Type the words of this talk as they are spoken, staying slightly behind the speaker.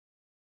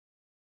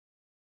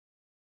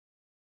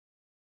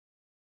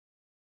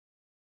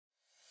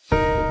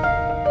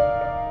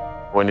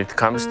When it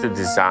comes to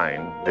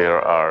design,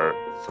 there are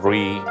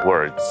three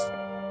words: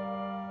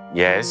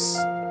 yes,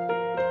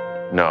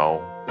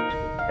 no,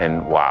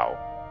 and wow.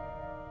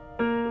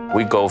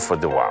 We go for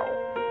the wow.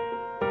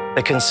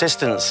 The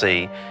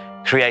consistency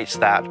creates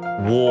that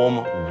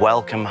warm,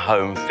 welcome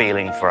home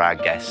feeling for our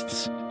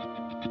guests.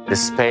 The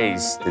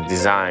space, the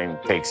design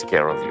takes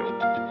care of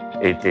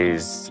you. It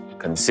is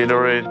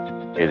considerate,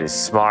 it is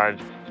smart.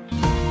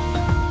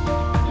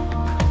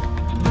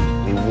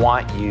 We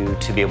want you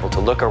to be able to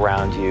look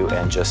around you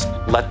and just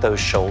let those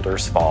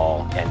shoulders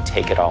fall and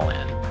take it all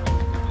in.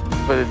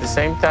 But at the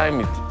same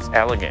time, it's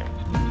elegant,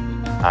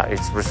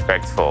 it's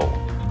respectful,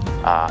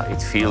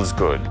 it feels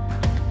good.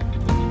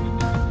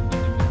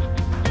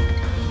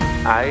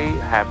 I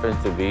happen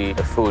to be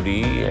a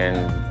foodie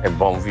and a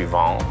bon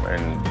vivant,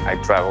 and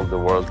I travel the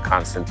world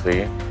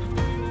constantly.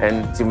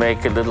 And to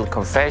make a little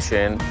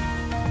confession,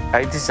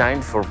 I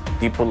designed for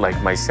people like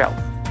myself.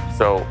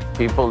 So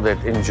people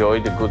that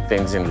enjoy the good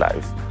things in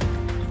life.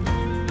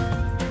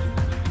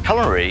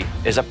 Culinary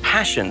is a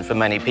passion for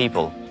many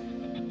people.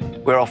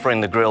 We're offering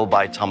the Grill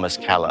by Thomas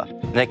Keller,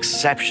 an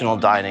exceptional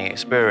dining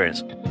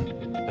experience.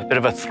 A bit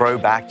of a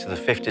throwback to the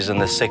 50s and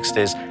the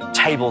 60s,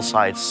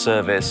 tableside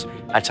service.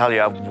 I tell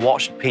you, I've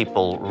watched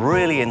people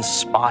really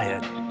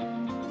inspired.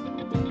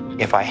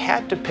 If I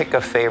had to pick a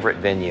favorite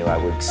venue, I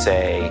would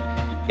say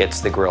it's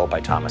the Grill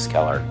by Thomas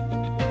Keller.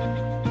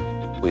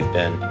 We've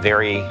been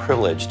very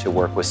privileged to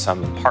work with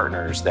some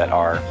partners that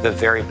are the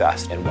very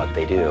best in what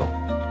they do.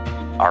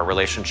 Our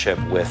relationship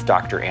with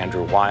Dr.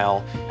 Andrew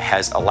Weil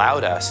has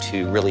allowed us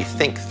to really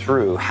think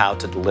through how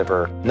to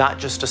deliver not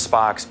just a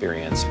spa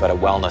experience, but a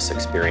wellness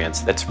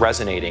experience that's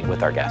resonating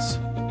with our guests.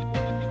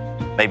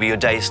 Maybe your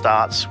day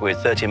starts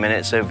with 30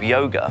 minutes of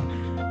yoga.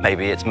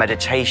 Maybe it's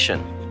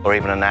meditation or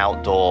even an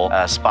outdoor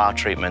spa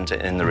treatment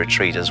in the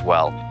retreat as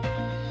well.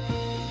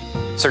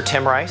 Sir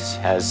Tim Rice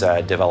has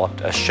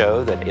developed a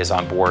show that is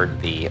on board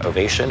the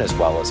Ovation as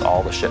well as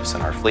all the ships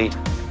in our fleet.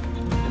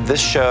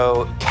 This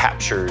show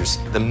captures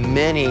the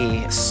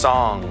many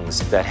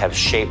songs that have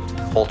shaped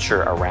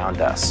culture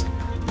around us.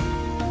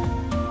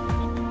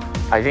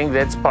 I think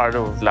that's part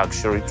of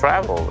luxury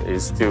travel,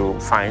 is to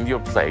find your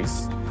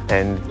place,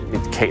 and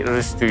it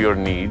caters to your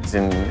needs,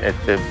 and at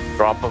the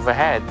drop of a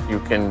hat, you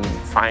can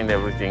find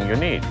everything you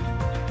need.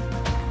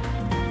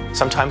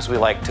 Sometimes we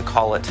like to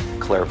call it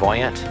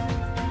clairvoyant.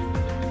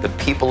 The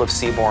people of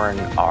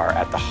Seabourn are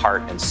at the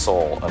heart and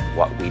soul of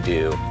what we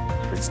do.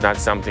 It's not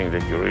something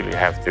that you really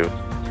have to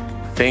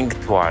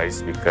think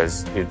twice,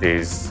 because it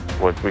is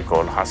what we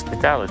call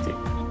hospitality.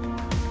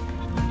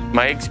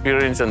 My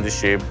experience on the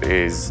ship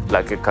is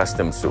like a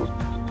custom suit.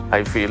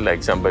 I feel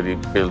like somebody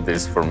built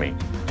this for me.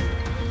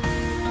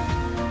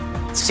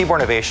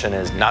 Seabourn Ovation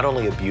is not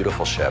only a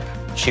beautiful ship,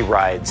 she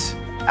rides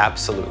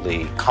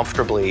absolutely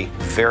comfortably,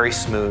 very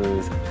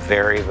smooth,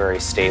 very, very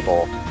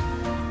stable.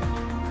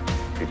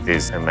 It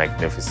is a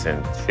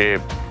magnificent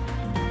ship.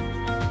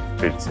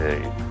 It's a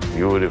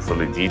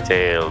beautifully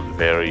detailed,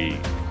 very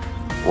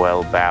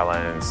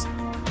well-balanced,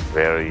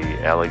 very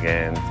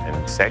elegant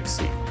and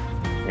sexy,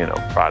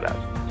 product.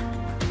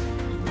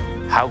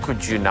 How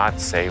could you not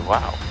say,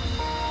 wow?